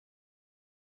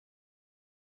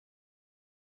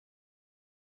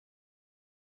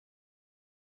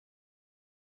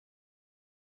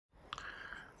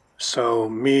So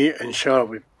me and Charlotte,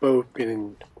 we've both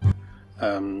been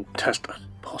tested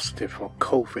positive for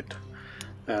COVID,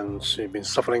 and she's been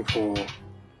suffering for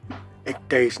 8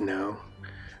 days now,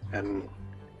 and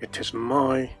it is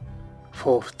my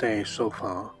fourth day so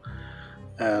far,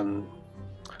 and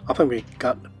I think we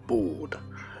got bored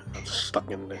and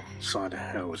stuck inside the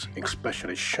house,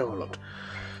 especially Charlotte.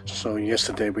 So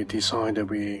yesterday we decided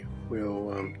we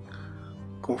will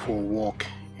go for a walk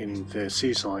in the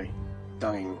seaside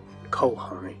down in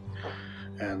Covehithe,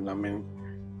 and I mean,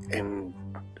 in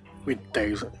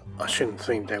weekdays I shouldn't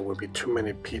think there will be too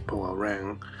many people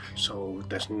around, so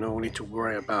there's no need to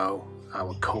worry about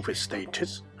our COVID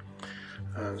status.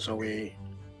 And so we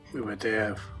were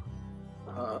there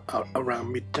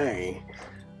around midday,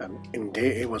 and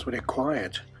indeed it was really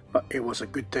quiet, but it was a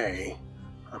good day.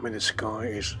 I mean, the sky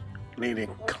is nearly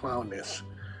cloudless,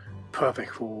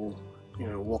 perfect for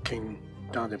walking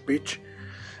down the beach,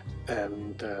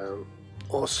 and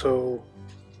also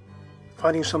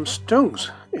finding some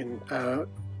stones in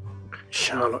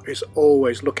Charlotte is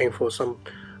always looking for some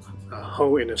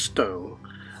hole in a stone.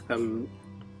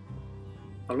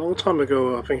 A long time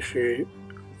ago I think she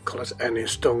collects any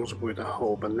stones with a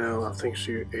hole, but now I think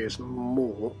she is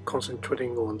more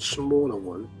concentrating on smaller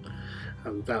one,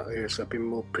 and that is a bit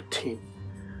more petite.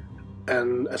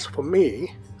 And as for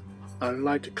me, I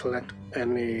like to collect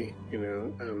any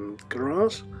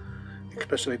grass,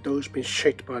 especially those being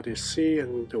shaped by the sea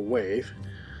and the wave,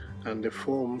 and they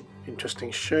form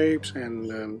interesting shapes,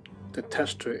 and the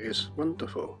texture is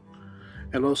wonderful.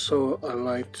 And also I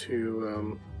like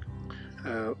to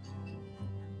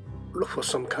look for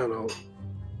some kind of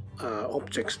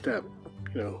objects that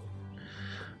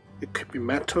it could be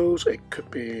metals, it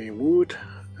could be wood,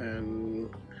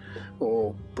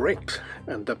 or bricks,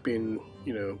 and that been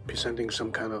presenting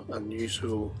some kind of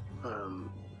unusual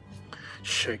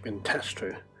shape and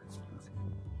texture.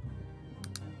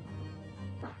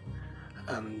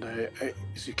 And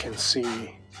as you can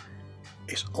see,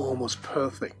 it's almost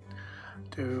perfect.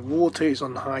 The water is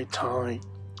on high tide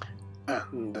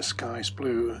and the sky is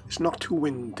blue. It's not too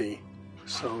windy,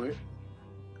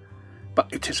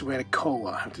 but it is very cold,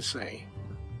 I have to say.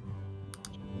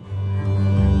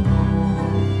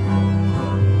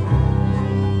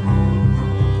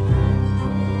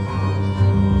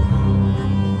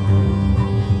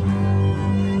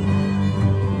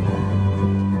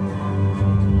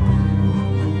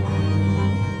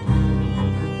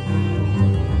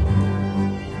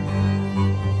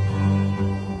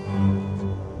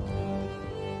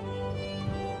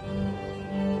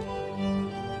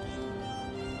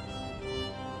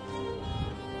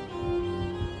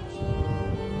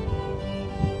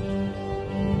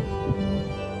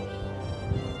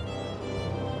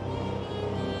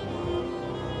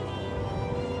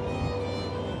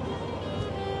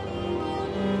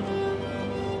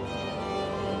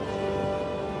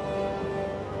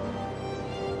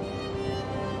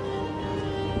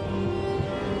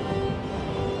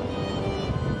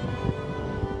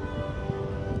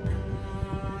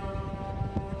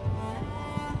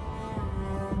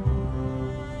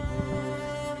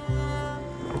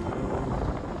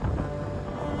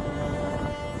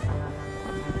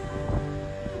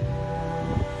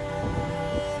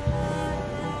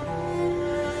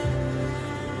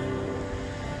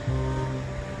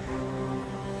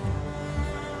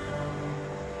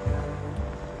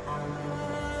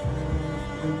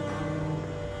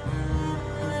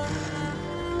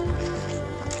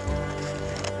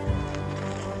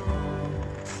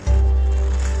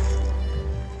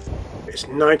 It's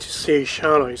nice to see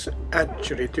Charlotte is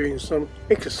actually doing some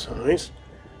exercise,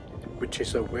 which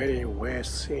is a very rare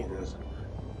scene,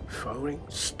 throwing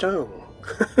stone.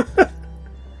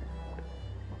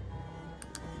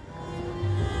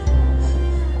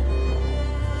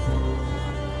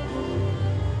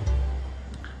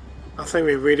 I think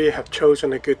we really have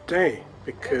chosen a good day,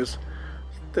 because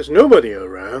there's nobody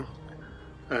around,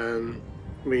 and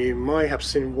we might have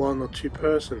seen one or two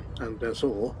persons, and that's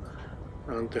all.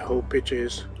 And the whole beach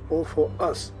is all for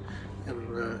us,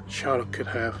 and Charlotte could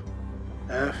have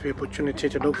every opportunity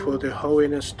to look for the hole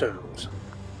in the stones.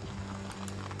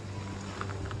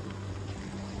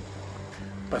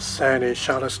 But sadly,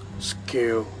 Charlotte's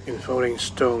skill in throwing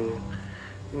stone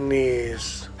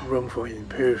needs room for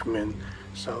improvement,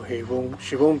 so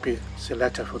she won't be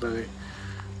selected for the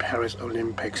Paris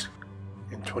Olympics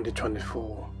in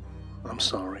 2024. I'm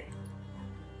sorry.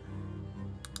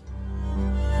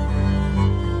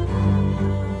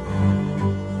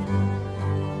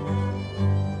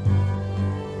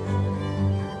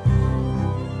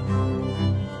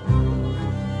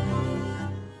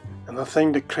 I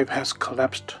think the cliff has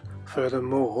collapsed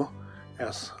furthermore,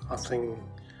 as I think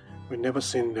we've never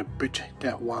seen the bridge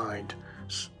that wide,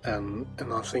 and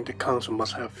I think the council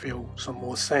must have filled some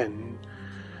more sand,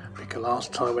 because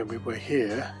last time when we were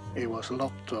here, it was a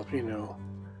lot of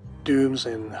dooms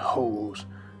and holes,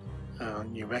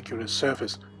 irregular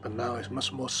surface, but now it's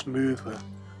much more smoother.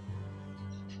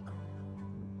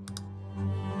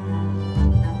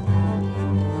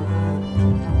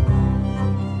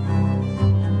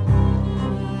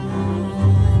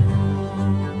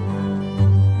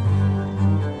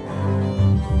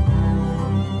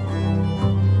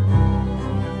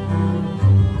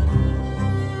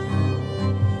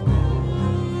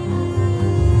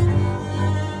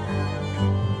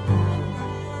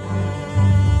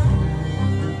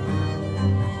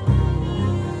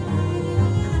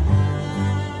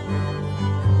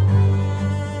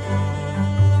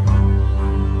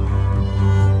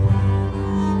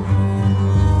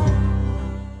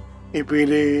 It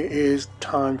really is,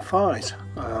 time flies.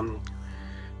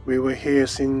 We were here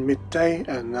since midday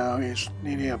and now it's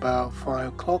nearly about 5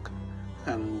 o'clock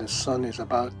and the sun is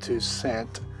about to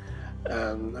set,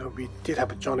 and we did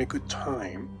have a jolly good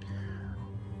time.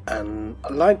 And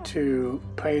I'd like to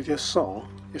play this song.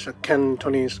 It's a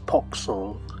Cantonese pop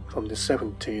song from the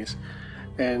 70s,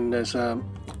 and there's a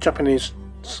Japanese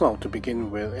song to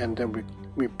begin with, and then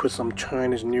we put some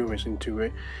Chinese New Year's into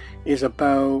it. It's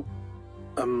about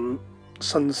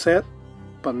sunset,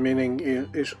 but meaning it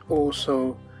is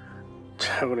also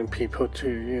telling people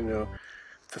to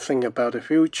to think about the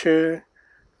future,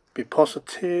 be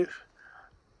positive,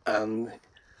 and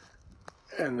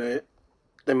there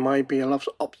might be a lot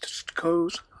of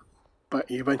obstacles, but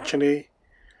eventually,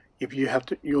 if you have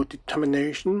your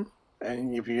determination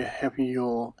and if you have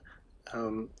your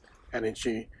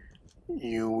energy,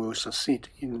 you will succeed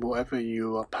in whatever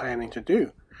you are planning to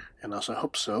do, and also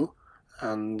hope so.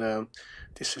 And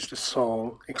this is the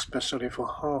song especially for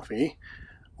Harvey.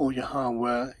 All your hard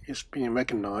work is being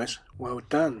recognized. Well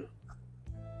done.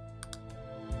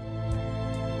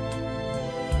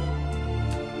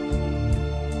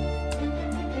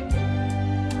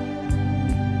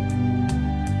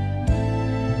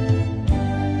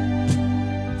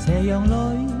斜陽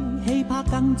裏氣魄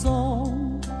更壯，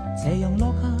斜陽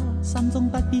落下心中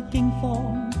不必驚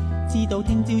慌。知道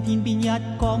聽朝天邊一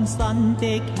光新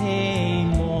的希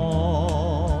望，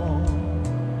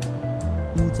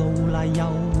污糟泥又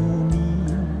污面，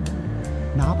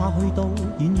哪怕去到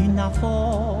遠遠那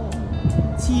方，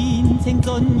前程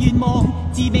盡願望，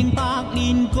自命百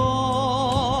年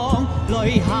光，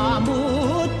淚下沒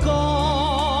乾，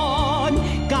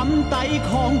敢抵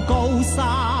抗高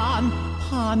山，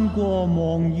攀過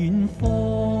望遠方。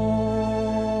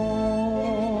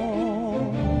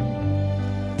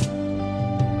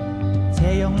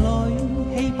斜陽裏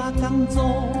氣魄更壯，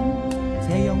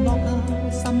斜陽落下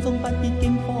心中不必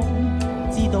驚慌，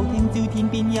知道聽朝天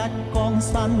邊一光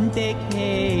新的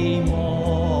希望，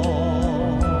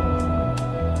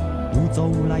污糟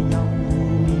泥又污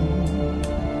面，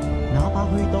哪怕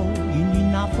去到遠遠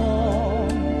那方，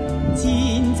前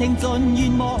程盡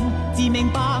願望，自命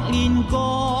百年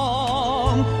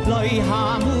光，淚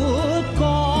下沒乾，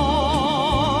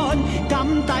敢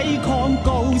抵抗高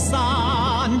山，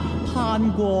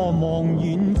攀過望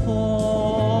遠方，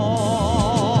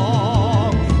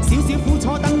少少苦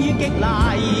楚等於激勵，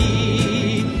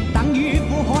等於苦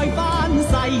海翻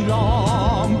細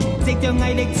浪，藉着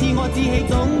毅力賜我志氣，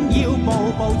總要步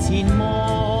步前望。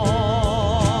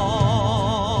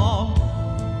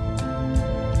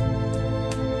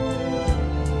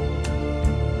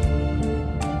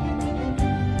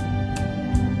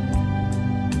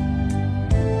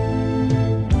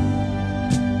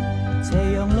斜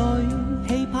陽裏氣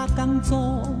魄更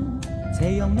壯，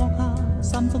斜陽落下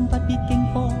心中不必驚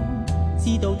慌，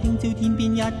知道聽朝天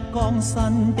邊一光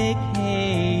新的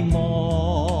希望，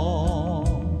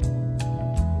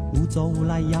污糟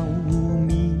泥又污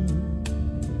面，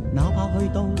哪怕去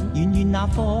到遠遠那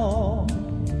方，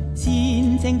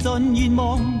前程盡願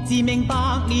望，自命百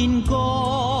年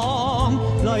光，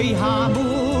淚下沒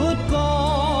乾，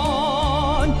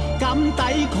敢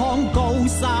抵抗高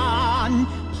山，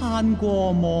攀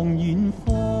過望遠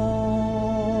方。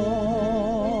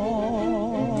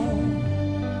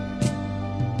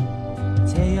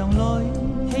斜陽裏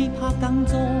氣魄更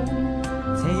壯，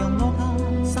斜陽落下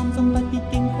心中不必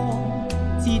驚慌，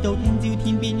知道聽朝天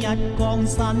邊一光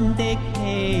新的希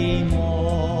望，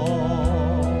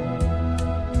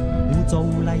污糟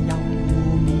泥又污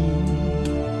面，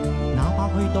哪怕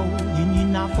去到遠遠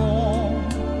那方，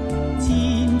前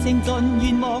程盡願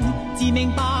望，自命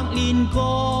百年光，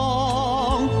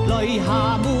淚下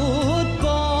沒乾，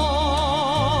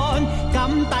敢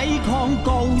抵抗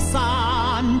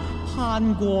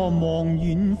攀過望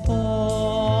遠方。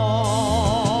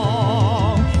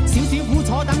少少苦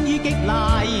楚等於激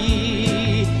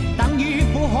勵，等於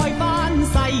苦海翻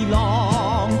細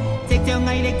浪。藉着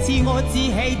毅力賜我志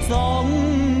氣，總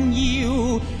要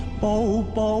步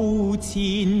步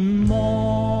前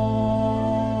望。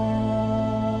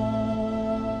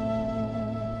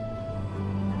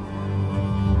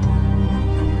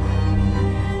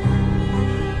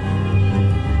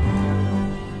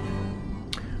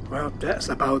Well, that's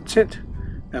about it.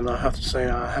 And I have to say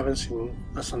I haven't seen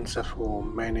a sunset for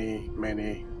many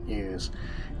years.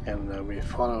 And we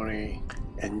thoroughly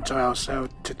enjoy ourselves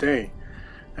today.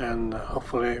 And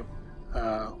hopefully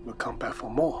we'll come back for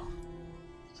more.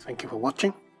 Thank you for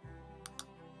watching.